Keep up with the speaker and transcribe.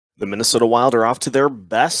The Minnesota Wild are off to their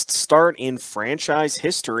best start in franchise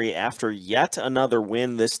history after yet another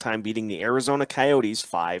win, this time beating the Arizona Coyotes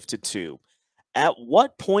 5-2. At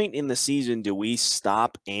what point in the season do we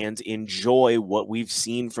stop and enjoy what we've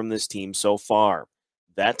seen from this team so far?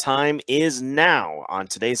 That time is now on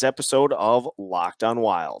today's episode of Locked on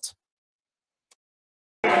Wild.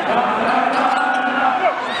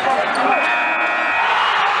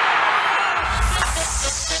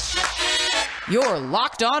 You're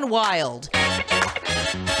Locked on Wild,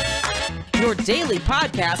 your daily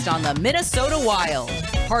podcast on the Minnesota Wild,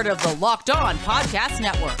 part of the Locked On Podcast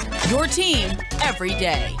Network, your team every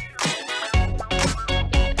day.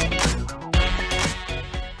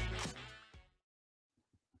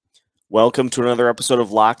 Welcome to another episode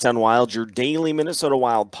of Locked on Wild, your daily Minnesota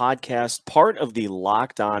Wild podcast, part of the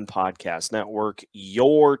Locked On Podcast Network,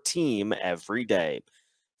 your team every day.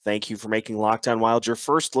 Thank you for making Locked on Wild your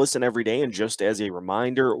first listen every day. And just as a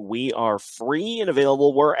reminder, we are free and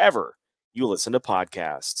available wherever you listen to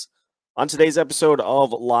podcasts. On today's episode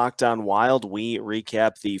of Locked on Wild, we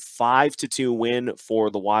recap the 5-2 win for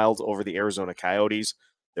the Wild over the Arizona Coyotes,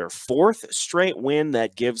 their fourth straight win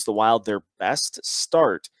that gives the Wild their best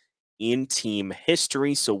start in team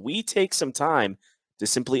history. So we take some time to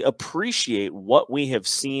simply appreciate what we have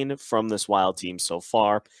seen from this Wild team so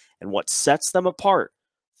far and what sets them apart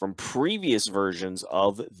from previous versions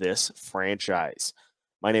of this franchise.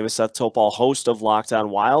 My name is Seth Topal, host of Locked on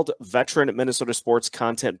Wild, veteran Minnesota sports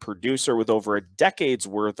content producer with over a decade's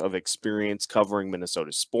worth of experience covering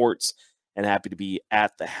Minnesota sports, and happy to be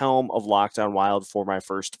at the helm of Locked on Wild for my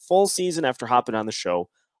first full season after hopping on the show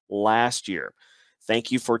last year.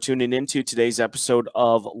 Thank you for tuning into today's episode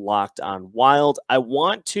of Locked on Wild. I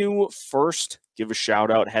want to first give a shout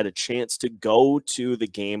out. Had a chance to go to the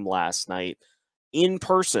game last night in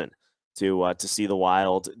person to see the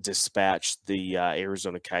Wild dispatch the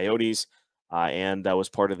Arizona Coyotes, and that was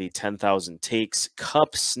part of the 10,000 Takes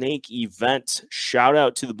Cup Snake event. Shout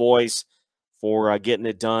out to the boys for getting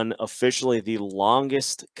it done. Officially the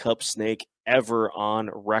longest Cup Snake ever on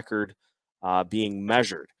record being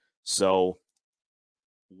measured. So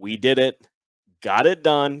we did it, got it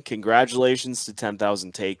done. Congratulations to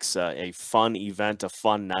 10,000 Takes. A fun event, a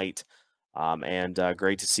fun night. And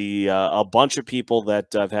great to see a bunch of people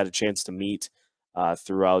that I've had a chance to meet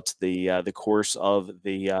throughout the course of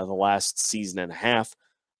the last season and a half.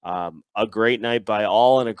 A great night by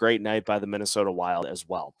all and a great night by the Minnesota Wild as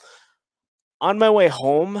well. On my way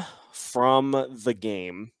home from the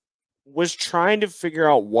game, was trying to figure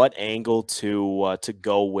out what angle to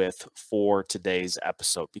go with for today's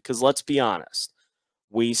episode, because let's be honest,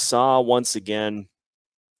 we saw once again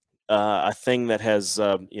a thing that has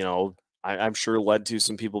I'm sure led to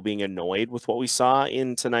some people being annoyed with what we saw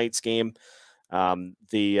in tonight's game.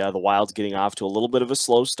 The Wild getting off to a little bit of a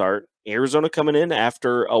slow start. Arizona coming in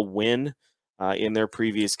after a win in their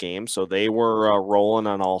previous game, so they were rolling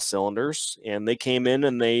on all cylinders, and they came in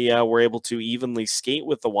and they were able to evenly skate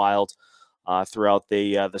with the Wild throughout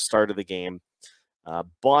the start of the game.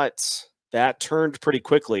 But that turned pretty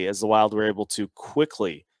quickly as the Wild were able to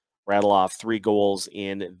quickly rattle off 3 goals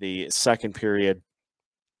in the second period,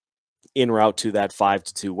 en route to that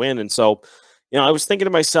 5-2 win. And so, I was thinking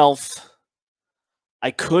to myself,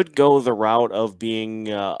 I could go the route of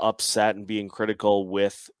being upset and being critical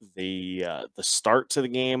with the start to the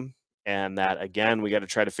game, and that, again, we got to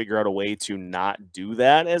try to figure out a way to not do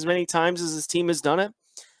that as many times as this team has done it.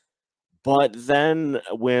 But then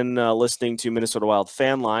when listening to Minnesota Wild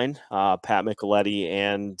Fan Line, Pat Micheletti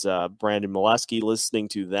and Brandon Molesky, listening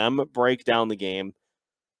to them break down the game,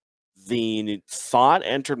 the thought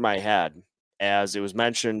entered my head as it was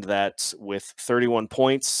mentioned that with 31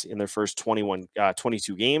 points in their first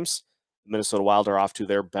 22 games, Minnesota Wild are off to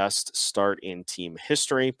their best start in team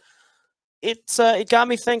history. It got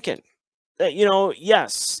me thinking that,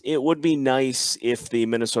 yes, it would be nice if the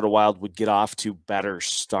Minnesota Wild would get off to better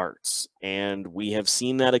starts. And we have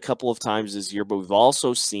seen that a couple of times this year, but we've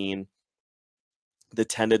also seen the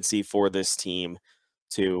tendency for this team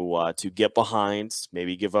to get behind,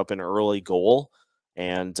 maybe give up an early goal,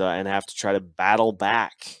 and have to try to battle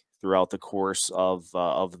back throughout the course of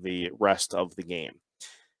the rest of the game.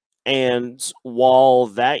 And while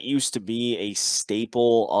that used to be a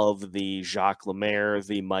staple of the Jacques Lemaire,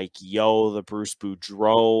 the Mike Yeo, the Bruce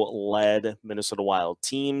Boudreau-led Minnesota Wild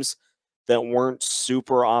teams that weren't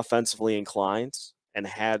super offensively inclined and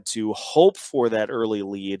had to hope for that early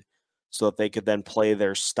lead so that they could then play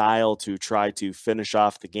their style to try to finish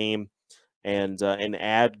off the game and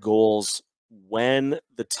add goals when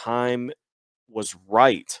the time was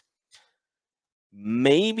right.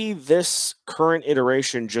 maybe this current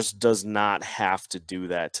iteration just does not have to do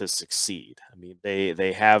that to succeed. I mean,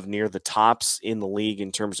 they have near the tops in the league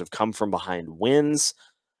in terms of come from behind wins.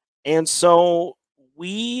 And so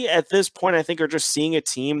we at this point I think are just seeing a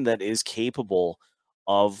team that is capable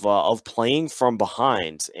of playing from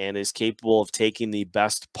behind and is capable of taking the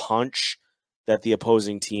best punch that the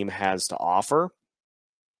opposing team has to offer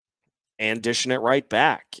and dishing it right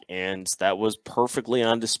back. And that was perfectly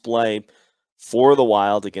on display for the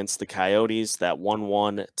Wild against the Coyotes. That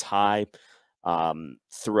 1-1 tie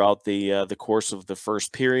throughout the course of the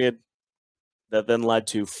first period that then led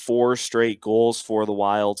to 4 straight goals for the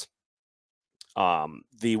Wild.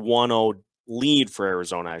 The 1-0 lead for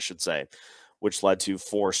Arizona, I should say, which led to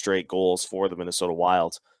 4 straight goals for the Minnesota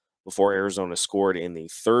Wild before Arizona scored in the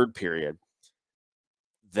third period.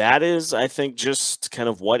 That is, I think, just kind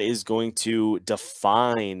of what is going to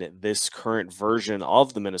define this current version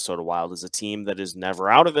of the Minnesota Wild as a team that is never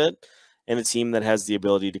out of it and a team that has the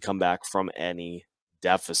ability to come back from any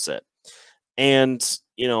deficit. And,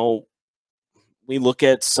 you know, we look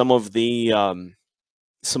at some of the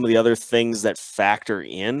other things that factor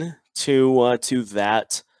in to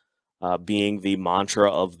that being the mantra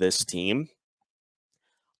of this team.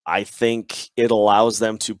 I think it allows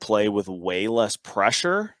them to play with way less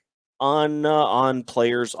pressure on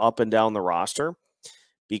players up and down the roster,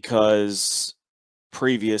 because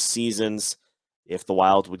previous seasons, if the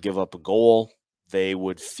Wild would give up a goal, they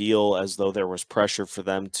would feel as though there was pressure for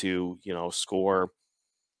them to, score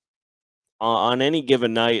on any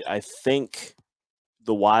given night. I think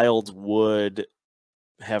the Wild would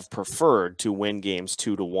have preferred to win games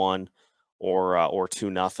 2-1 or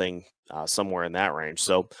 2-0, somewhere in that range.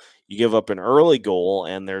 So you give up an early goal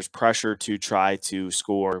and there's pressure to try to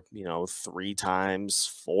score, 3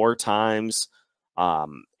 times, 4 times.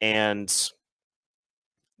 And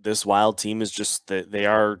this Wild team is just that they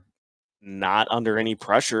are not under any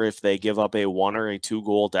pressure if they give up a 1 or a 2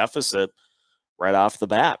 goal deficit right off the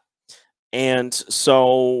bat. And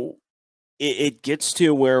so it gets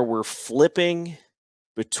to where we're flipping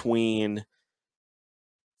between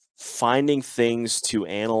finding things to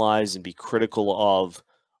analyze and be critical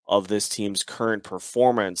of this team's current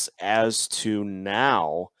performance as to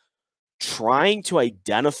now trying to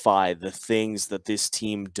identify the things that this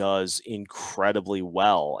team does incredibly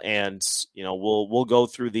well. And we'll go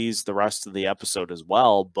through these the rest of the episode as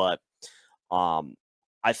well, but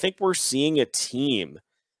I think we're seeing a team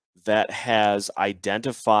that has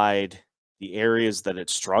identified the areas that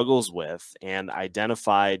it struggles with and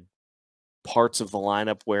identified parts of the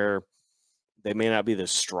lineup where they may not be the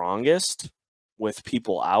strongest with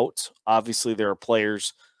people out. Obviously, there are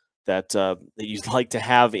players that you'd like to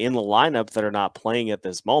have in the lineup that are not playing at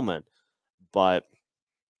this moment, but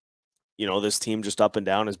this team just up and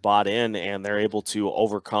down is bought in, and they're able to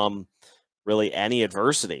overcome really any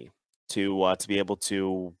adversity to be able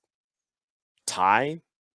to tie,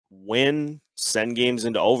 win, send games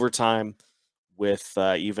into overtime with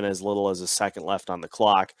even as little as a second left on the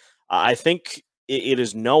clock. I think it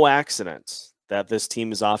is no accident that this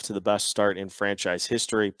team is off to the best start in franchise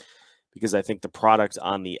history, because I think the product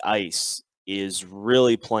on the ice is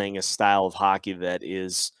really playing a style of hockey that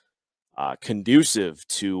is conducive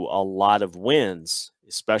to a lot of wins,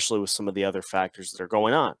 especially with some of the other factors that are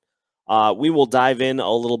going on. We will dive in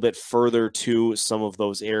a little bit further to some of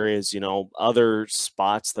those areas, other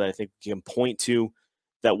spots that I think we can point to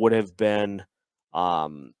that would have been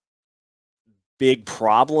big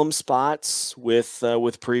problem spots with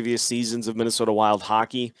previous seasons of Minnesota Wild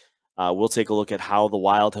hockey. We'll take a look at how the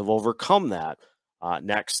Wild have overcome that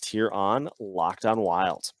next here on Locked On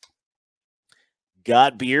Wild.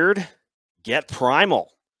 Got beard? Get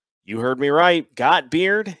primal. You heard me right. Got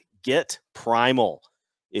beard? Get primal.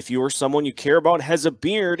 If you or someone you care about has a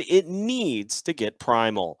beard, it needs to get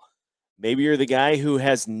primal. Maybe you're the guy who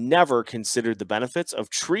has never considered the benefits of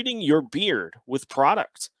treating your beard with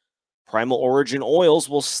product. Primal Origin oils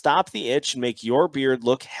will stop the itch and make your beard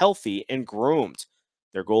look healthy and groomed.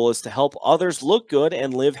 Their goal is to help others look good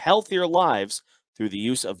and live healthier lives through the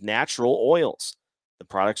use of natural oils. The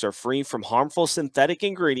products are free from harmful synthetic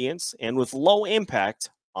ingredients and with low impact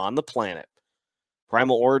on the planet.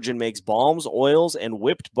 Primal Origin makes balms, oils, and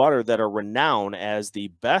whipped butter that are renowned as the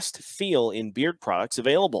best feel in beard products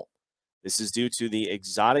available. This is due to the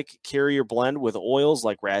exotic carrier blend with oils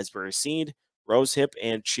like raspberry seed, rosehip,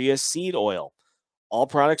 and chia seed oil. All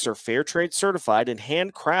products are fair trade certified and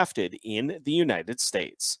handcrafted in the United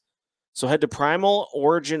States. So head to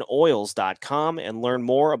primaloriginoils.com and learn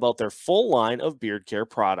more about their full line of beard care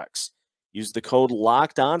products. Use the code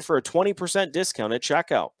LOCKEDON for a 20% discount at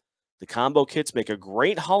checkout. The combo kits make a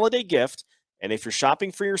great holiday gift, And if you're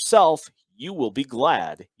shopping for yourself, you will be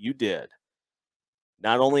glad you did.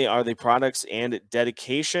 Not only are the products and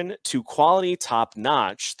dedication to quality top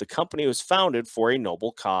notch, the company was founded for a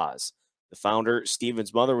noble cause. The founder,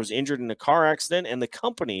 Stephen's mother, was injured in a car accident, and the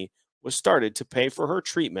company was started to pay for her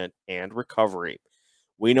treatment and recovery.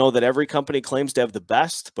 We know that every company claims to have the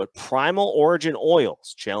best, but Primal Origin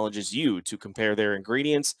Oils challenges you to compare their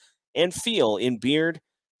ingredients and feel in beard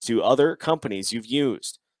to other companies you've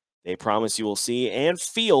used. They promise you will see and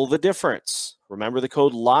feel the difference. Remember, the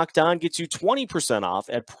code LOCKEDON gets you 20% off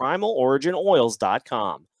at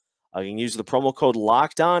primaloriginoils.com. You can use the promo code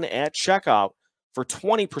LOCKEDON at checkout for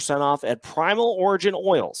 20% off at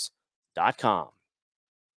primaloriginoils.com.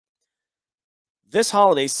 This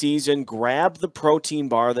holiday season, grab the protein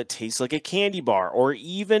bar that tastes like a candy bar, or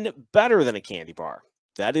even better than a candy bar.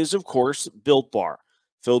 That is, of course, Built Bar,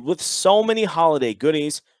 filled with so many holiday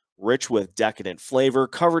goodies, rich with decadent flavor,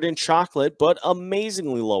 covered in chocolate, but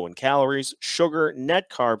amazingly low in calories, sugar,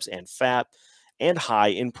 net carbs, and fat, and high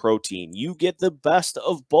in protein. You get the best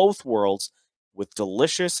of both worlds with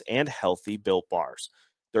delicious and healthy Built Bars.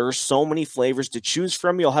 There are so many flavors to choose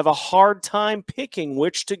from, you'll have a hard time picking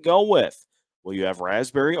which to go with. Will you have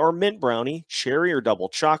raspberry or mint brownie, cherry or double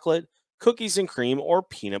chocolate, cookies and cream, or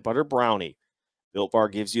peanut butter brownie? Built Bar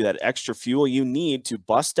gives you that extra fuel you need to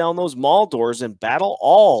bust down those mall doors and battle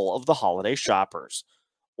all of the holiday shoppers.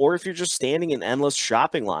 Or if you're just standing in endless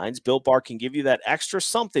shopping lines, Built Bar can give you that extra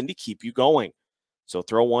something to keep you going. So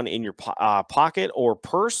throw one in your pocket or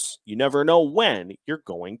purse. You never know when you're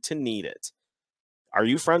going to need it. Are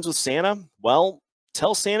you friends with Santa? Well,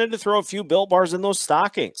 tell Santa to throw a few Built Bars in those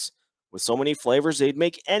stockings. With so many flavors, they'd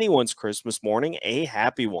make anyone's Christmas morning a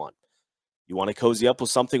happy one. You want to cozy up with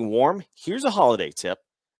something warm? Here's a holiday tip.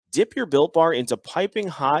 Dip your Built Bar into piping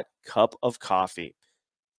hot cup of coffee.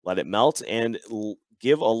 Let it melt and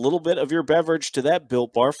give a little bit of your beverage to that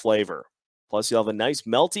Built Bar flavor. Plus, you'll have a nice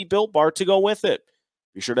melty Built Bar to go with it.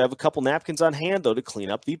 Be sure to have a couple napkins on hand, though, to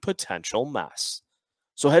clean up the potential mess.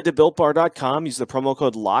 So head to BuiltBar.com, use the promo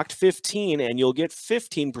code LOCKED15, and you'll get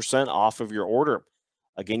 15% off of your order.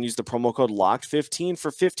 Again, use the promo code LOCKED15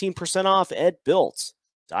 for 15% off at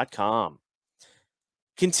Built.com.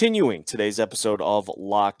 Continuing today's episode of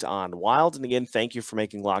Locked On Wild. And again, thank you for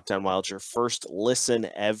making Locked On Wild your first listen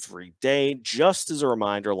every day. Just as a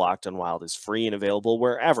reminder, Locked On Wild is free and available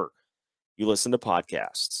wherever you listen to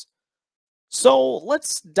podcasts. So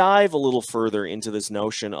let's dive a little further into this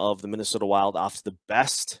notion of the Minnesota Wild off to the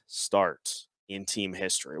best start in team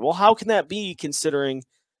history. Well, how can that be, considering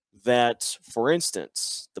that, for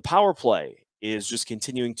instance, the power play is just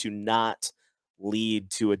continuing to not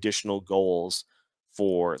lead to additional goals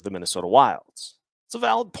for the Minnesota Wilds? It's a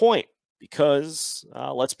valid point because,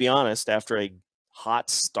 let's be honest, after a hot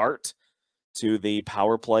start to the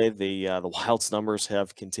power play, the Wild's numbers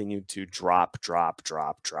have continued to drop,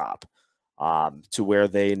 to where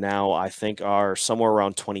they now, I think, are somewhere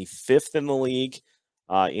around 25th in the league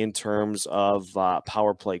in terms of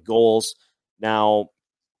power play goals. Now,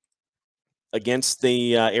 against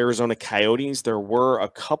the Arizona Coyotes, there were a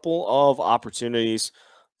couple of opportunities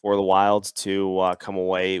for the Wilds to come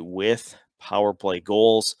away with power play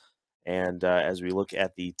goals. And as we look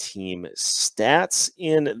at the team stats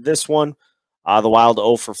in this one, the Wild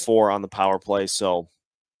 0 for 4 on the power play. So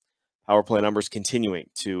power play numbers continuing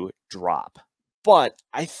to drop. But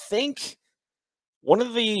I think one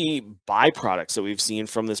of the byproducts that we've seen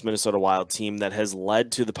from this Minnesota Wild team that has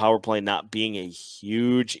led to the power play not being a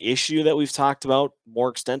huge issue that we've talked about more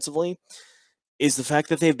extensively is the fact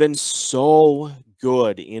that they've been so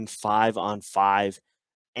good in 5-on-5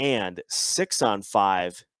 and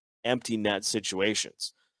 6-on-5 empty net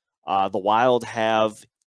situations. The Wild have,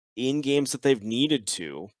 in games that they've needed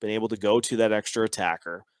to, been able to go to that extra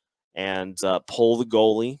attacker and pull the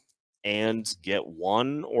goalie and get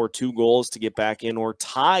 1 or 2 goals to get back in, or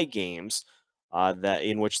tie games that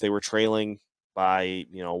in which they were trailing by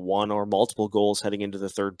 1 or multiple goals heading into the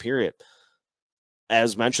third period.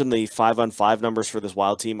 As mentioned, the 5-on-5 numbers for this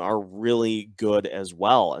Wild team are really good as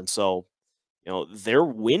well. And so, they're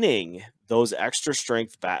winning those extra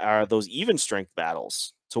strength, those even strength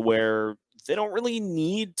battles to where they don't really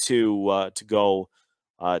need to go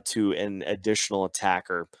to an additional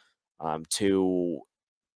attacker to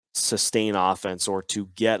sustain offense or to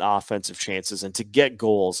get offensive chances and to get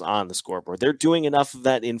goals on the scoreboard. They're doing enough of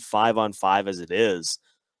that in 5-on-5 as it is.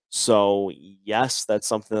 So, yes, that's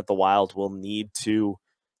something that the Wild will need to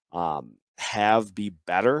have be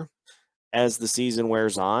better as the season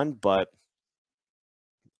wears on. But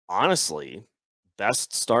honestly,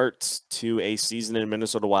 best start to a season in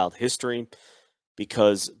Minnesota Wild history,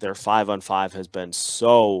 because their 5-on-5 has been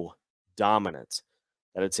so dominant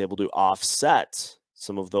that it's able to offset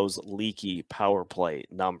some of those leaky power play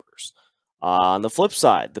numbers. On the flip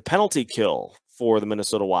side, the penalty kill for the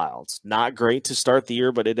Minnesota Wilds, not great to start the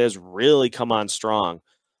year, but it has really come on strong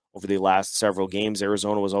over the last several games.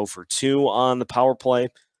 Arizona was 0 for 2 on the power play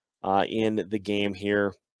in the game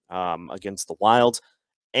here against the Wild.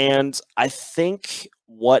 And I think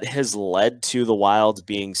what has led to the Wild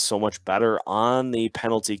being so much better on the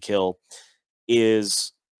penalty kill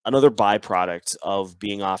is another byproduct of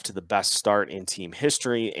being off to the best start in team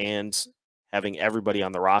history and having everybody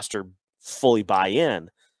on the roster fully buy in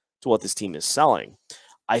to what this team is selling.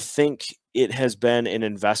 I think it has been an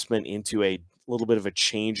investment into a little bit of a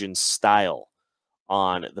change in style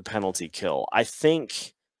on the penalty kill. I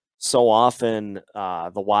think so often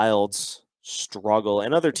the Wilds struggle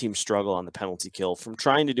and other teams struggle on the penalty kill from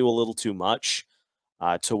trying to do a little too much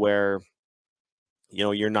to where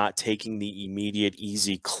you're not taking the immediate,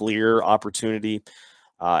 easy, clear opportunity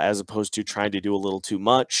as opposed to trying to do a little too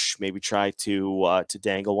much. Maybe try to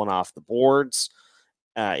dangle one off the boards,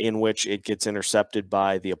 in which it gets intercepted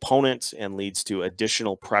by the opponent and leads to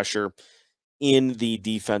additional pressure in the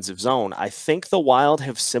defensive zone. I think the Wild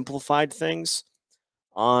have simplified things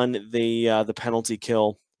on the penalty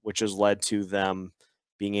kill, which has led to them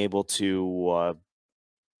being able to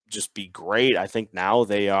just be great. I think now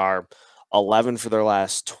they are 11 for their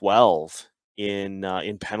last 12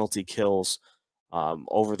 in penalty kills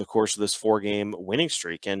over the course of this 4-game winning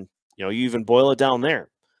streak. And you even boil it down there.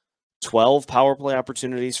 12 power play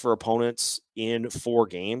opportunities for opponents in 4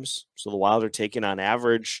 games. So the Wild are taking on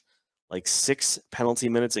average like 6 penalty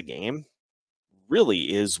minutes a game.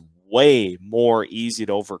 Really is way more easy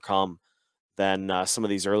to overcome than some of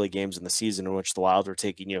these early games in the season in which the Wild were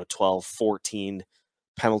taking 12, 14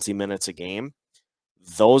 penalty minutes a game.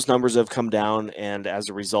 Those numbers have come down, and as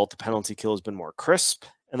a result, the penalty kill has been more crisp,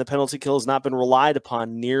 and the penalty kill has not been relied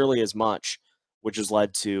upon nearly as much, which has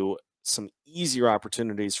led to some easier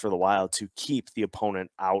opportunities for the Wild to keep the opponent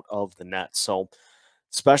out of the net. So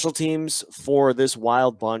special teams for this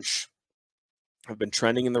Wild bunch have been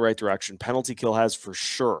trending in the right direction. Penalty kill has for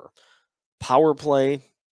sure. Power play,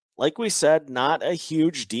 like we said, not a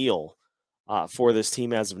huge deal for this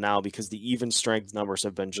team as of now because the even strength numbers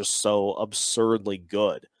have been just so absurdly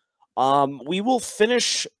good. We will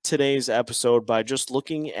finish today's episode by just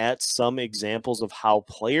looking at some examples of how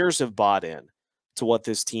players have bought in to what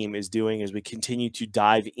this team is doing as we continue to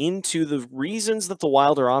dive into the reasons that the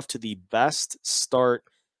Wild are off to the best start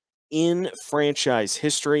in franchise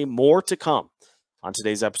history. More to come on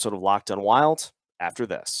today's episode of Locked on Wild after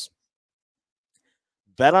this.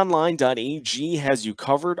 BetOnline.ag has you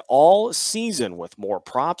covered all season with more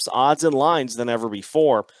props, odds, and lines than ever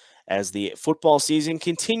before as the football season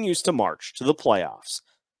continues to march to the playoffs.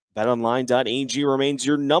 BetOnline.ag remains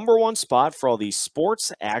your number one spot for all the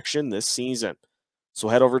sports action this season. So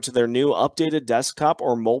head over to their new updated desktop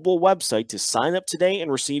or mobile website to sign up today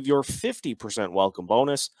and receive your 50% welcome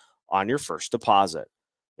bonus on your first deposit.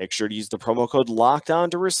 Make sure to use the promo code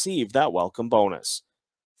LOCKEDON to receive that welcome bonus.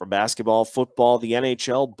 From basketball, football, the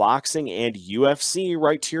NHL, boxing, and UFC,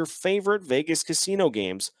 right to your favorite Vegas casino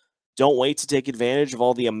games, don't wait to take advantage of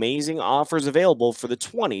all the amazing offers available for the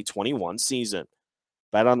 2021 season.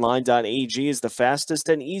 BetOnline.ag is the fastest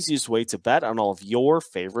and easiest way to bet on all of your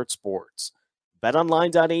favorite sports.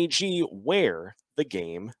 BetOnline.ag, where the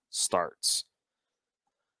game starts.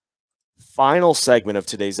 Final segment of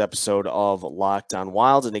today's episode of Locked on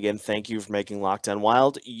Wild. And again, thank you for making Locked on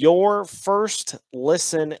Wild your first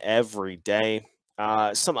listen every day.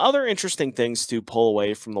 Some other interesting things to pull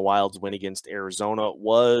away from the Wild's win against Arizona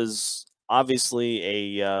was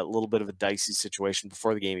obviously a little bit of a dicey situation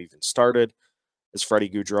before the game even started, as Freddie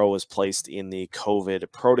Gaudreau was placed in the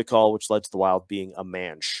COVID protocol, which led to the Wild being a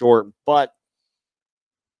man short. But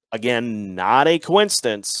again, not a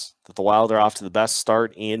coincidence that the Wild are off to the best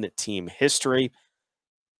start in team history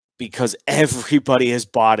because everybody has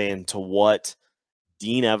bought into what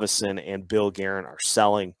Dean Evison and Bill Guerin are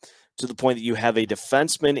selling, to the point that you have a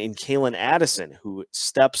defenseman in Calen Addison who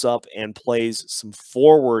steps up and plays some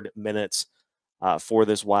forward minutes for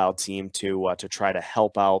this Wild team to try to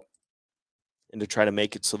help out and to try to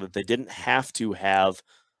make it so that they didn't have to have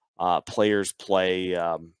players play,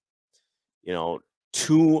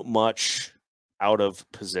 too much out of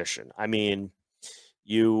position. I mean,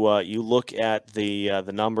 you look at the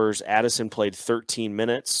numbers. Addison played 13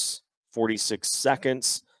 minutes, 46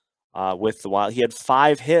 seconds with the Wild. He had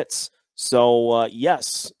 5 hits. So,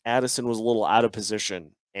 yes, Addison was a little out of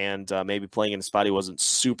position and maybe playing in a spot he wasn't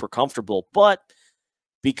super comfortable. But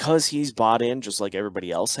because he's bought in, just like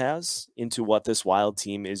everybody else has, into what this Wild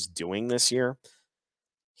team is doing this year,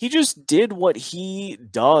 he just did what he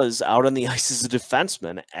does out on the ice as a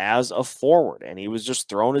defenseman, as a forward, and he was just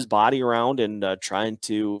throwing his body around and trying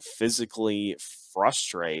to physically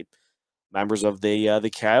frustrate members of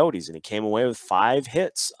the Coyotes, and he came away with 5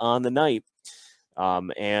 hits on the night.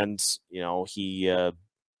 And he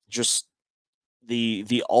just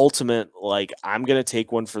the ultimate, like, I'm gonna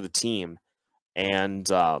take one for the team, and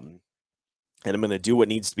I'm going to do what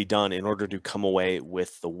needs to be done in order to come away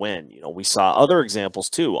with the win. We saw other examples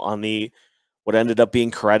too on the what ended up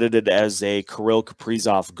being credited as a Kirill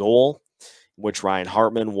Kaprizov goal, which Ryan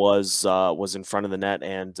Hartman was in front of the net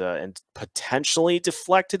and potentially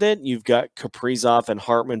deflected it. You've got Kaprizov and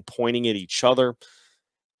Hartman pointing at each other.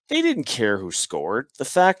 They didn't care who scored. The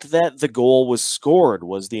fact that the goal was scored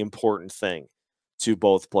was the important thing to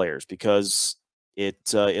both players, because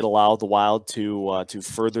it allowed the Wild to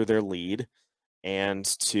further their lead and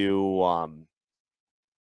to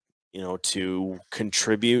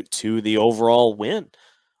contribute to the overall win.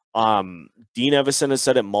 Dean Evison has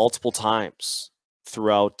said it multiple times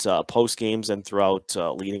throughout post games and throughout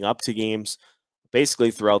leading up to games, basically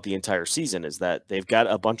throughout the entire season, is that they've got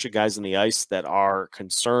a bunch of guys on the ice that are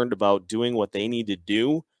concerned about doing what they need to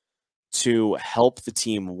do to help the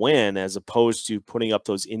team win, as opposed to putting up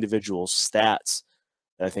those individual stats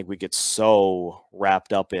that I think we get so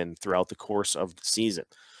wrapped up in throughout the course of the season.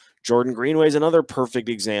 Jordan Greenway is another perfect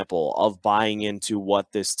example of buying into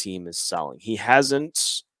what this team is selling. He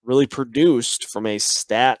hasn't really produced from a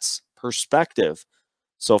stats perspective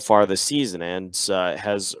so far this season, and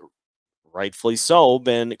has rightfully so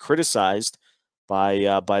been criticized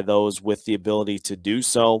by those with the ability to do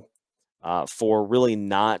so, for really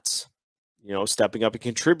not stepping up and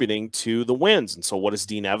contributing to the wins. And so what does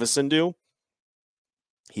Dean Evison do?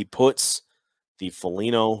 He puts the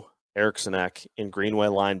Foligno, Eriksson and Greenway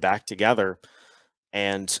line back together,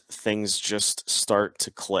 and things just start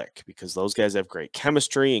to click because those guys have great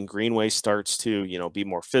chemistry, and Greenway starts to, be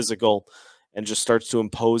more physical and just starts to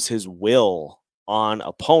impose his will on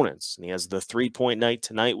opponents. And he has the 3-point night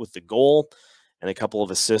tonight with the goal and a couple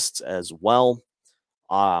of assists as well.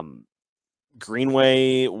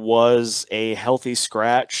 Greenway was a healthy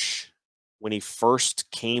scratch when he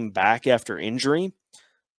first came back after injury.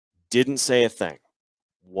 Didn't say a thing,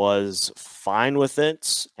 was fine with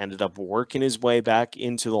it, ended up working his way back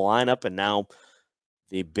into the lineup, and now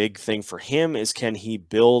the big thing for him is, can he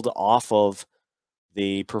build off of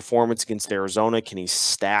the performance against Arizona? Can he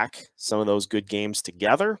stack some of those good games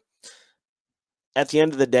together? At the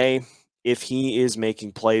end of the day, if he is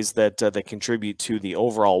making plays that contribute to the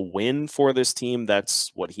overall win for this team, that's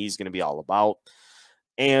what he's going to be all about.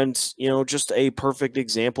 And, just a perfect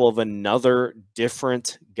example of another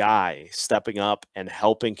different guy stepping up and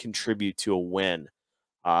helping contribute to a win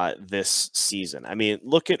this season. I mean,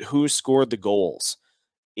 look at who scored the goals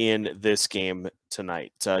in this game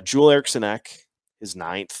tonight. Joel Eriksson, his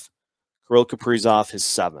 9th. Kirill Kaprizov, his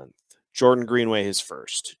 7th. Jordan Greenway, his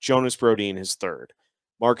 1st. Jonas Brodin, his 3rd.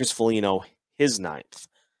 Marcus Foligno, his 9th.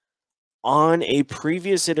 On a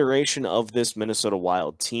previous iteration of this Minnesota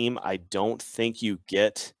Wild team, I don't think you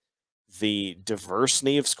get the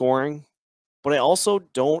diversity of scoring, but I also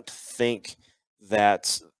don't think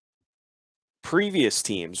that previous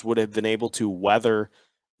teams would have been able to weather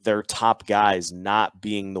their top guys not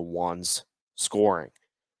being the ones scoring.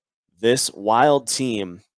 This Wild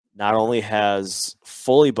team not only has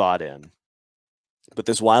fully bought in, but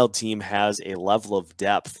this Wild team has a level of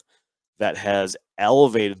depth that has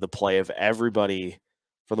elevated the play of everybody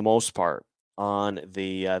for the most part on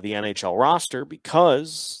the NHL roster,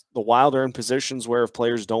 because the Wild are in positions where if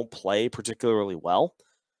players don't play particularly well,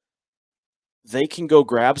 they can go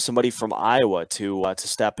grab somebody from Iowa to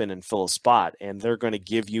step in and fill a spot, and they're going to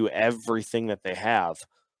give you everything that they have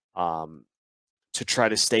to try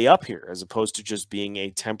to stay up here, as opposed to just being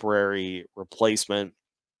a temporary replacement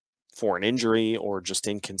for an injury or just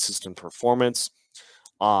inconsistent performance.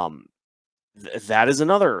 That is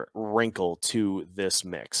another wrinkle to this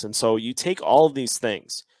mix. And so you take all of these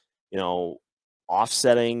things,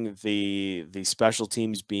 offsetting the special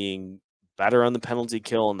teams being better on the penalty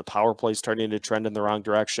kill and the power play starting to trend in the wrong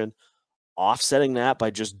direction, offsetting that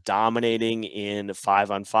by just dominating in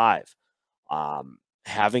 5-on-5,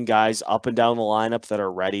 having guys up and down the lineup that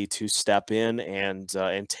are ready to step in and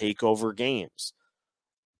take over games,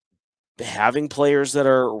 having players that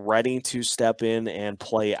are ready to step in and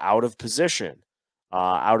play out of position,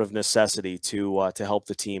 out of necessity to help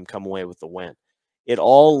the team come away with the win. It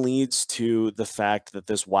all leads to the fact that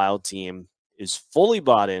this Wild team is fully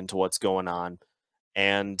bought into what's going on,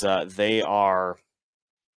 and they are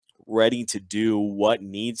ready to do what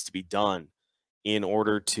needs to be done in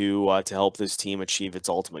order to help this team achieve its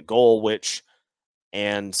ultimate goal, which,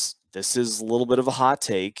 and this is a little bit of a hot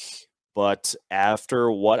take, but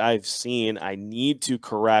after what I've seen, I need to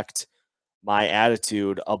correct my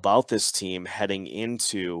attitude about this team heading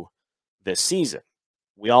into this season.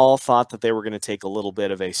 We all thought that they were going to take a little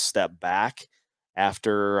bit of a step back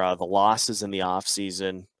after the losses in the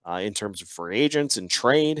offseason in terms of free agents and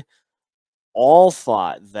trade. All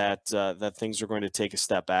thought that things are going to take a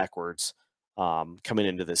step backwards coming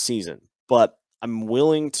into this season. But I'm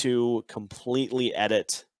willing to completely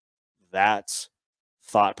edit that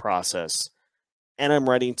thought process, and I'm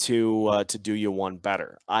ready to do you one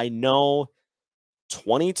better. I know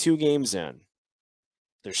 22 games in,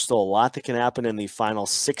 there's still a lot that can happen in the final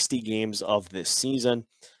 60 games of this season.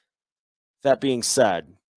 That being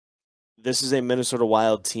said, this is a Minnesota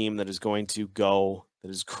Wild team that is going to go,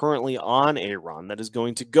 that is currently on a run, that is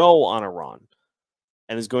going to go on a run,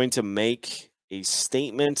 and is going to make a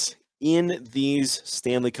statement in these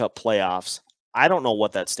Stanley Cup playoffs. I don't know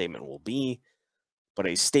what that statement will be, but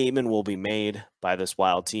a statement will be made by this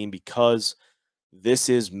Wild team because this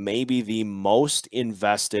is maybe the most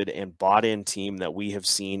invested and bought-in team that we have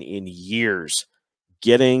seen in years.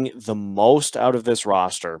 Getting the most out of this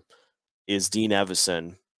roster is Dean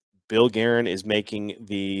Evason. Bill Guerin has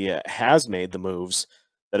made the moves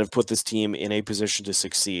that have put this team in a position to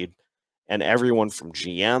succeed. And everyone from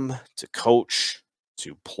GM to coach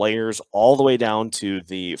to players, all the way down to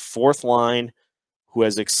the fourth line who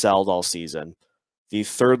has excelled all season, the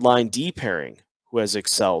third line D pairing who has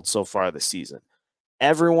excelled so far this season.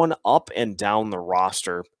 Everyone up and down the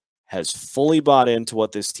roster has fully bought into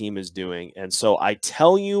what this team is doing. And so I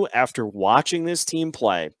tell you, after watching this team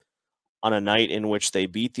play on a night in which they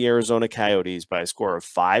beat the Arizona Coyotes by a score of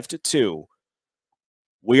 5-2,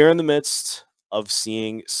 we are in the midst of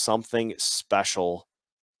seeing something special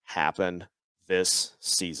happen this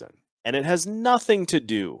season. And it has nothing to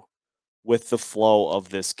do with the flow of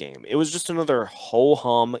this game. It was just another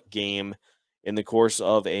ho-hum game in the course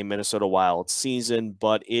of a Minnesota Wild season,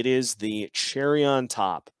 but it is the cherry on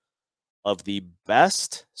top of the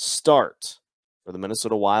best start for the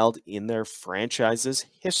Minnesota Wild in their franchise's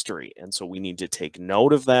history. And so we need to take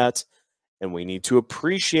note of that, and we need to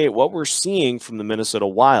appreciate what we're seeing from the Minnesota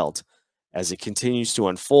Wild as it continues to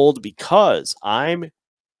unfold, because I'm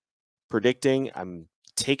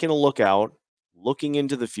taking a look out, looking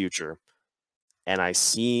into the future, and I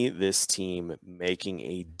see this team making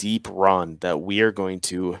a deep run that we are going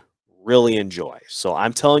to really enjoy. So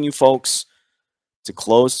I'm telling you, folks, to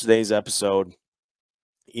close today's episode,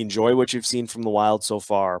 enjoy what you've seen from the Wild so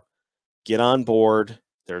far. Get on board.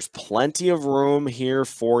 There's plenty of room here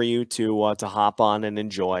for you to hop on and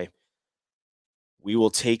enjoy. We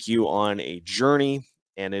will take you on a journey,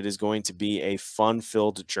 and it is going to be a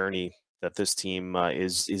fun-filled journey that this team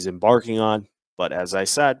is embarking on. But as I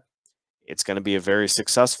said, it's going to be a very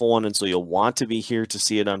successful one, and so you'll want to be here to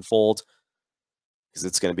see it unfold because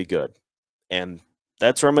it's going to be good. And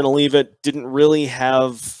that's where I'm going to leave it. Didn't really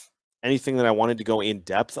have anything that I wanted to go in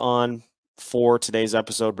depth on for today's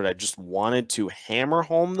episode, but I just wanted to hammer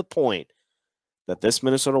home the point that this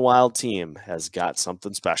Minnesota Wild team has got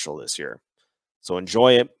something special this year. So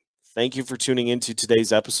enjoy it. Thank you for tuning into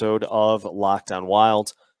today's episode of Locked On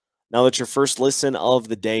Wild. Now that your first listen of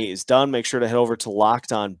the day is done, make sure to head over to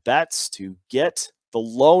Locked On Bets to get the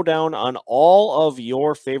lowdown on all of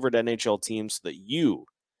your favorite NHL teams so that you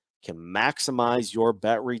can maximize your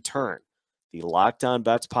bet return. The Locked On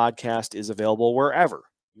Bets podcast is available wherever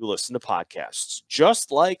you listen to podcasts, just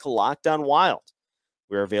like Locked On Wild.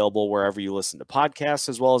 We're available wherever you listen to podcasts,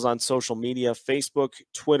 as well as on social media, Facebook,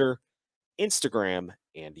 Twitter, Instagram,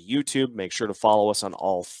 and YouTube. Make sure to follow us on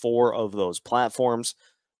all 4 of those platforms.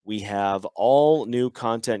 We have all new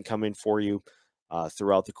content coming for you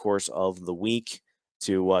throughout the course of the week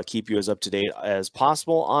to keep you as up to date as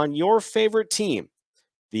possible on your favorite team,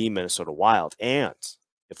 the Minnesota Wild. And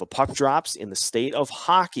if a puck drops in the state of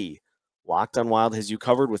hockey, Locked On Wild has you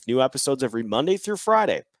covered with new episodes every Monday through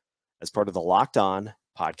Friday as part of the Locked On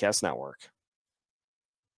Podcast Network.